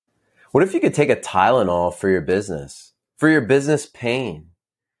What if you could take a Tylenol for your business pain?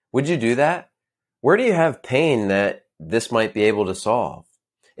 Would you do that? Where do you have pain that this might be able to solve?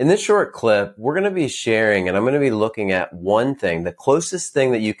 In this short clip, we're going to be sharing and I'm going to be looking at one thing, the closest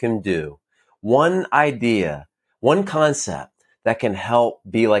thing that you can do, one idea, one concept that can help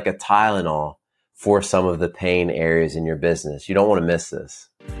be like a Tylenol for some of the pain areas in your business. You don't want to miss this.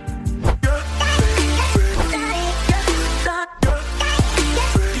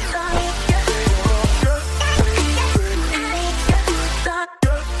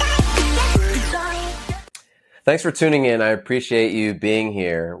 Thanks for tuning in. I appreciate you being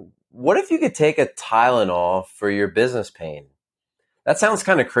here. What if you could take a Tylenol for your business pain? That sounds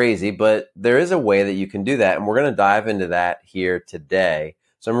kind of crazy, but there is a way that you can do that, and we're going to dive into that here today.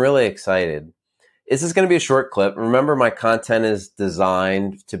 So I'm really excited. This is going to be a short clip. Remember, my content is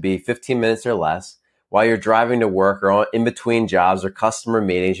designed to be 15 minutes or less. While you're driving to work or in between jobs or customer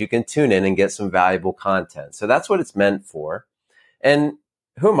meetings, you can tune in and get some valuable content. So that's what it's meant for. And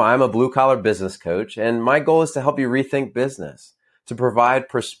who am I? I'm a blue-collar business coach, and my goal is to help you rethink business, to provide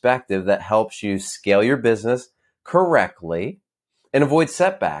perspective that helps you scale your business correctly and avoid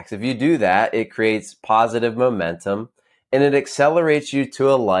setbacks. If you do that, it creates positive momentum, and it accelerates you to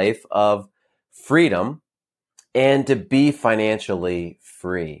a life of freedom and to be financially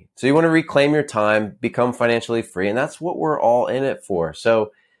free. So you want to reclaim your time, become financially free, and that's what we're all in it for.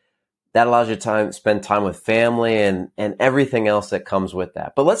 So that allows you to spend time with family and everything else that comes with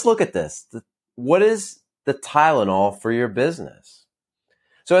that. But let's look at this. What is the Tylenol for your business?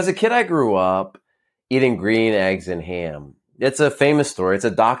 So as a kid, I grew up eating green eggs and ham. It's a famous story. It's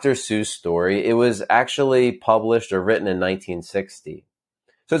a Dr. Seuss story. It was actually published or written in 1960.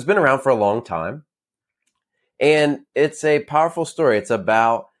 So it's been around for a long time. And it's a powerful story. It's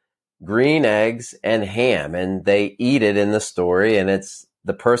about green eggs and ham, and they eat it in the story, and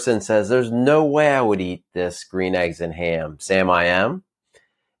the person says, there's no way I would eat this green eggs and ham. Sam, I am.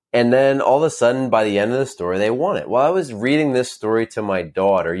 And then all of a sudden, by the end of the story, they want it. Well, I was reading this story to my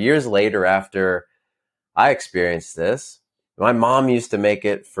daughter years later after I experienced this. My mom used to make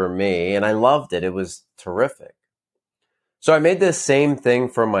it for me, and I loved it. It was terrific. So I made this same thing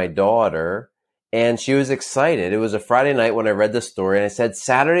for my daughter, and she was excited. It was a Friday night when I read the story, and I said,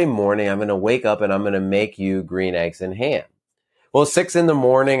 Saturday morning, I'm going to wake up and I'm going to make you green eggs and ham. Well, 6 a.m,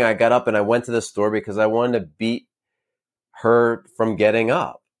 I got up and I went to the store because I wanted to beat her from getting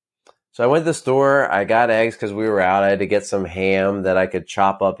up. So I went to the store, I got eggs because we were out. I had to get some ham that I could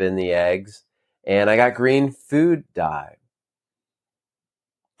chop up in the eggs. And I got green food dye.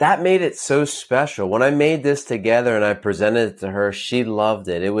 That made it so special. When I made this together and I presented it to her, she loved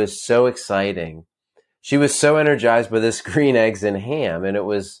it. It was so exciting. She was so energized by this green eggs and ham, and it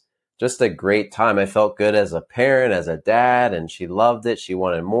was just a great time. I felt good as a parent, as a dad, and she loved it. She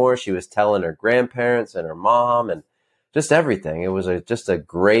wanted more. She was telling her grandparents and her mom and just everything. It was just a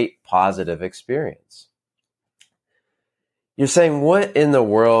great positive experience. You're saying, what in the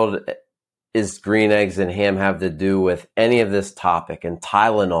world is green eggs and ham have to do with any of this topic and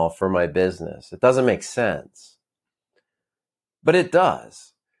Tylenol for my business? It doesn't make sense. But it does.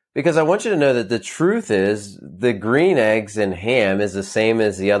 Because I want you to know that the truth is the green eggs and ham is the same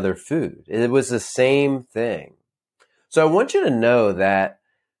as the other food. It was the same thing. So I want you to know that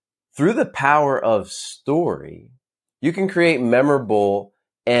through the power of story, you can create memorable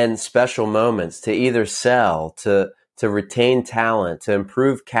and special moments to either sell, to retain talent, to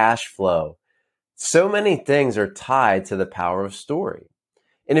improve cash flow. So many things are tied to the power of story.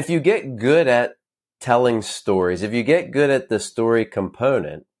 And if you get good at telling stories, if you get good at the story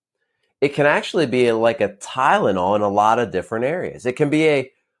component, it can actually be like a Tylenol in a lot of different areas. It can be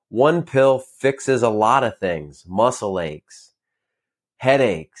a one pill fixes a lot of things, muscle aches,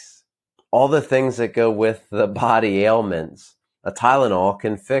 headaches, all the things that go with the body ailments. A Tylenol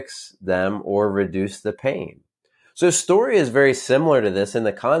can fix them or reduce the pain. So story is very similar to this in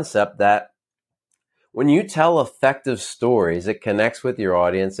the concept that when you tell effective stories, it connects with your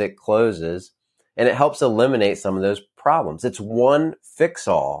audience, it closes, and it helps eliminate some of those problems. It's one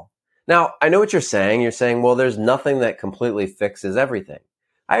fix-all. Now, I know what you're saying. You're saying, well, there's nothing that completely fixes everything.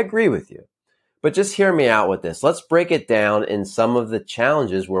 I agree with you. But just hear me out with this. Let's break it down in some of the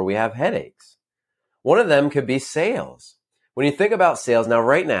challenges where we have headaches. One of them could be sales. When you think about sales, now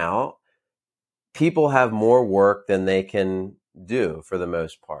right now, people have more work than they can do for the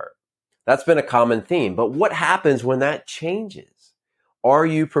most part. That's been a common theme. But what happens when that changes? Are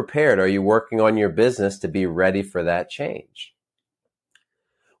you prepared? Are you working on your business to be ready for that change?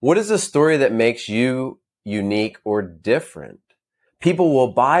 What is a story that makes you unique or different? People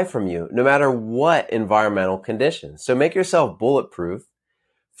will buy from you no matter what environmental conditions. So make yourself bulletproof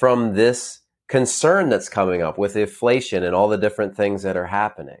from this concern that's coming up with inflation and all the different things that are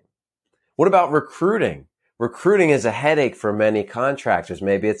happening. What about recruiting? Recruiting is a headache for many contractors.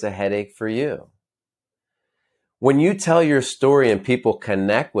 Maybe it's a headache for you. When you tell your story and people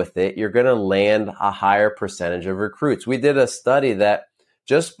connect with it, you're going to land a higher percentage of recruits. We did a study that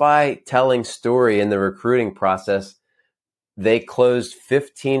just by telling story in the recruiting process, they closed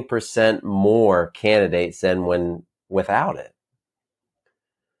 15% more candidates than when without it.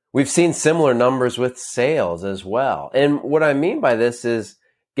 We've seen similar numbers with sales as well. And what I mean by this is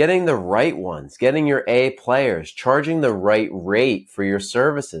getting the right ones, getting your A players, charging the right rate for your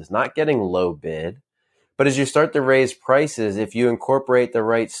services, not getting low bid. But as you start to raise prices, if you incorporate the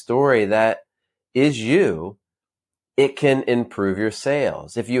right story that is you, it can improve your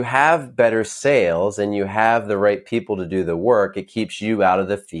sales. If you have better sales and you have the right people to do the work, it keeps you out of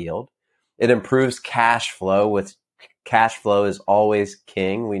the field. It improves cash flow, which cash flow is always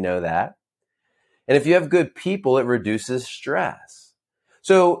king. We know that. And if you have good people, it reduces stress.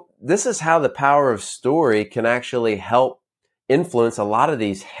 So this is how the power of story can actually help influence a lot of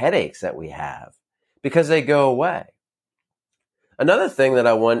these headaches that we have because they go away. Another thing that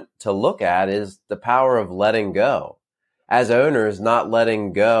I want to look at is the power of letting go. As owners, not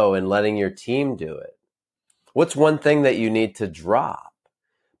letting go and letting your team do it. What's one thing that you need to drop?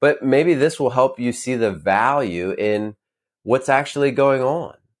 But maybe this will help you see the value in what's actually going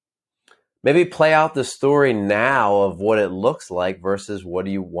on. Maybe play out the story now of what it looks like versus what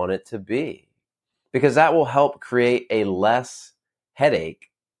do you want it to be. Because that will help create a less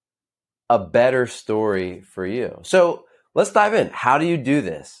headache, a better story for you. So let's dive in. How do you do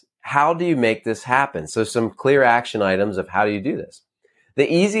this? How do you make this happen? So some clear action items of how do you do this.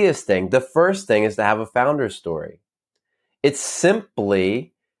 The easiest thing, the first thing is to have a founder story. It's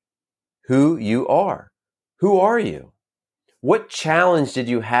simply who you are. Who are you? What challenge did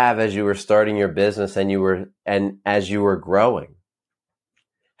you have as you were starting your business and as you were growing?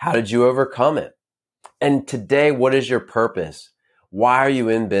 How did you overcome it? And today, what is your purpose? Why are you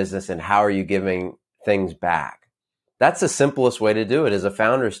in business and how are you giving things back? That's the simplest way to do it, is a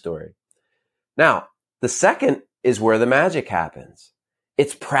founder story. Now, the second is where the magic happens.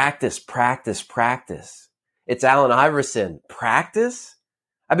 It's practice, practice, practice. It's Allen Iverson. Practice?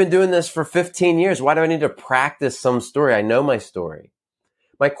 I've been doing this for 15 years. Why do I need to practice some story? I know my story.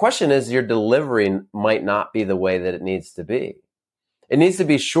 My question is, your delivery might not be the way that it needs to be. It needs to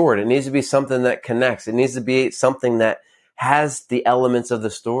be short. It needs to be something that connects. It needs to be something that has the elements of the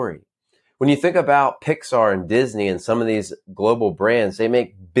story. When you think about Pixar and Disney and some of these global brands, they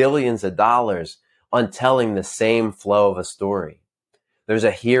make billions of dollars on telling the same flow of a story. There's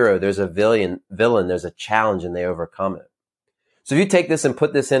a hero, there's a villain, there's a challenge, and they overcome it. So if you take this and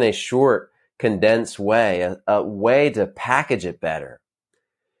put this in a short, condensed way, a way to package it better.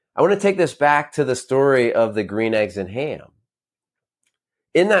 I want to take this back to the story of the green eggs and ham.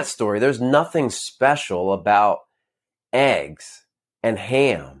 In that story, there's nothing special about eggs and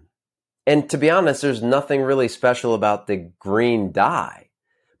ham. And to be honest, there's nothing really special about the green dye.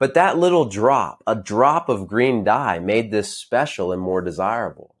 But that little drop, a drop of green dye, made this special and more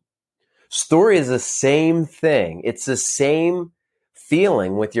desirable. Story is the same thing. It's the same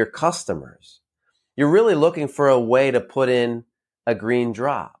feeling with your customers. You're really looking for a way to put in a green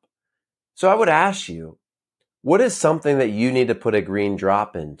drop. So I would ask you, what is something that you need to put a green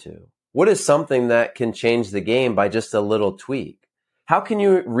drop into? What is something that can change the game by just a little tweak? How can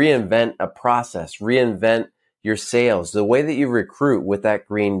you reinvent a process, reinvent your sales, the way that you recruit with that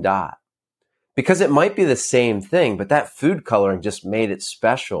green dot? Because it might be the same thing, but that food coloring just made it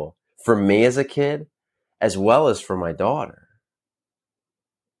special for me as a kid, as well as for my daughter.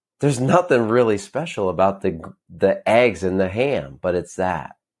 There's nothing really special about the eggs and the ham, but it's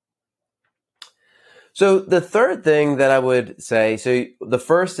that. So the third thing that I would say, so the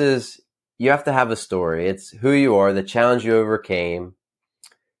first is you have to have a story. It's who you are, the challenge you overcame,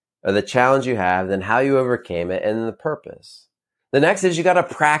 or the challenge you have, then how you overcame it, and the purpose. The next is you got to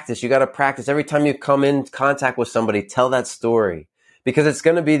practice. You got to practice. Every time you come in contact with somebody, tell that story because it's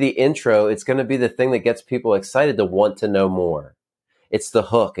going to be the intro. It's going to be the thing that gets people excited to want to know more. It's the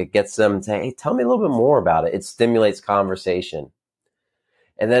hook. It gets them to say, hey, tell me a little bit more about it. It stimulates conversation.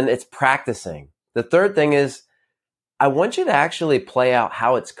 And then it's practicing. The third thing is I want you to actually play out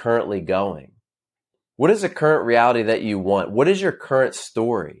how it's currently going. What is the current reality that you want? What is your current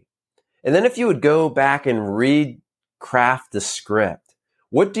story? And then if you would go back and recraft the script,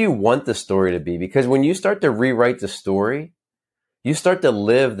 what do you want the story to be? Because when you start to rewrite the story, you start to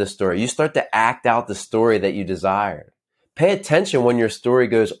live the story. You start to act out the story that you desired. Pay attention when your story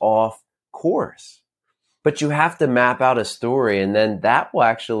goes off course. But you have to map out a story, and then that will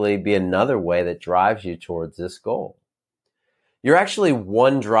actually be another way that drives you towards this goal. You're actually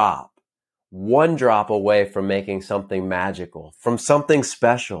one drop away from making something magical, from something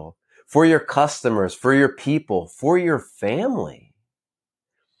special for your customers, for your people, for your family.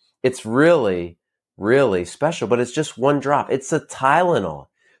 It's really, really special, but it's just one drop. It's the TYLENOL.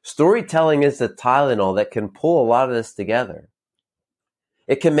 Storytelling is the TYLENOL that can pull a lot of this together.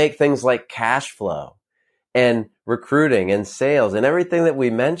 It can make things like cash flow and recruiting and sales and everything that we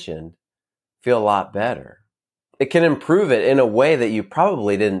mentioned feel a lot better. It can improve it in a way that you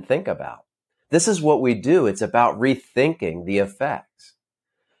probably didn't think about. This is what we do. It's about rethinking the effects.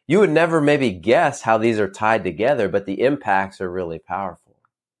 You would never maybe guess how these are tied together, but the impacts are really powerful.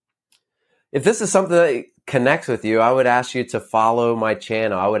 If this is something that connects with you, I would ask you to follow my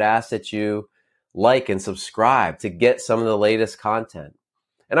channel. I would ask that you like and subscribe to get some of the latest content.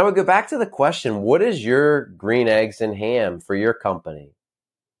 And I would go back to the question, what is your green eggs and ham for your company?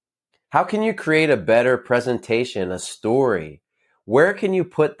 How can you create a better presentation, a story? Where can you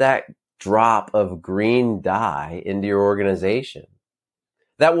put that drop of green dye into your organization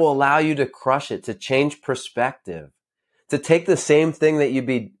that will allow you to crush it, to change perspective, to take the same thing that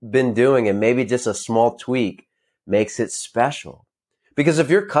you've been doing and maybe just a small tweak makes it special? Because if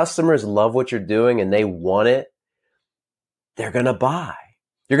your customers love what you're doing and they want it, they're going to buy.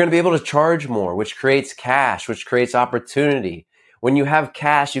 You're going to be able to charge more, which creates cash, which creates opportunity. When you have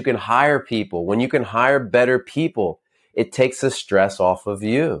cash, you can hire people. When you can hire better people, it takes the stress off of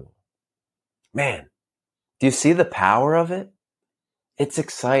you. Man, do you see the power of it? It's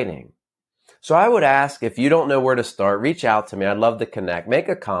exciting. So I would ask, if you don't know where to start, reach out to me. I'd love to connect. Make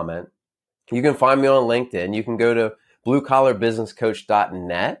a comment. You can find me on LinkedIn. You can go to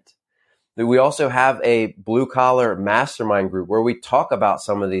BlueCollarBusinessCoach.net. We also have a Blue Collar Mastermind group where we talk about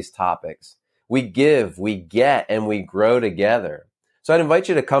some of these topics. We give, we get, and we grow together. So I'd invite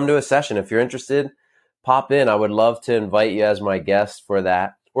you to come to a session. If you're interested, pop in. I would love to invite you as my guest for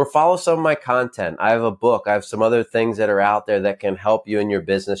that. Or follow some of my content. I have a book. I have some other things that are out there that can help you in your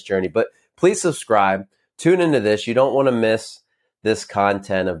business journey. But please subscribe. Tune into this. You don't want to miss this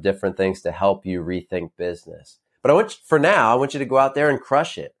content of different things to help you rethink business. But I want you to go out there and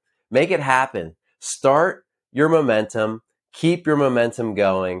crush it. Make it happen. Start your momentum. Keep your momentum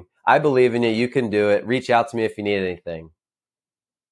going. I believe in you. You can do it. Reach out to me if you need anything.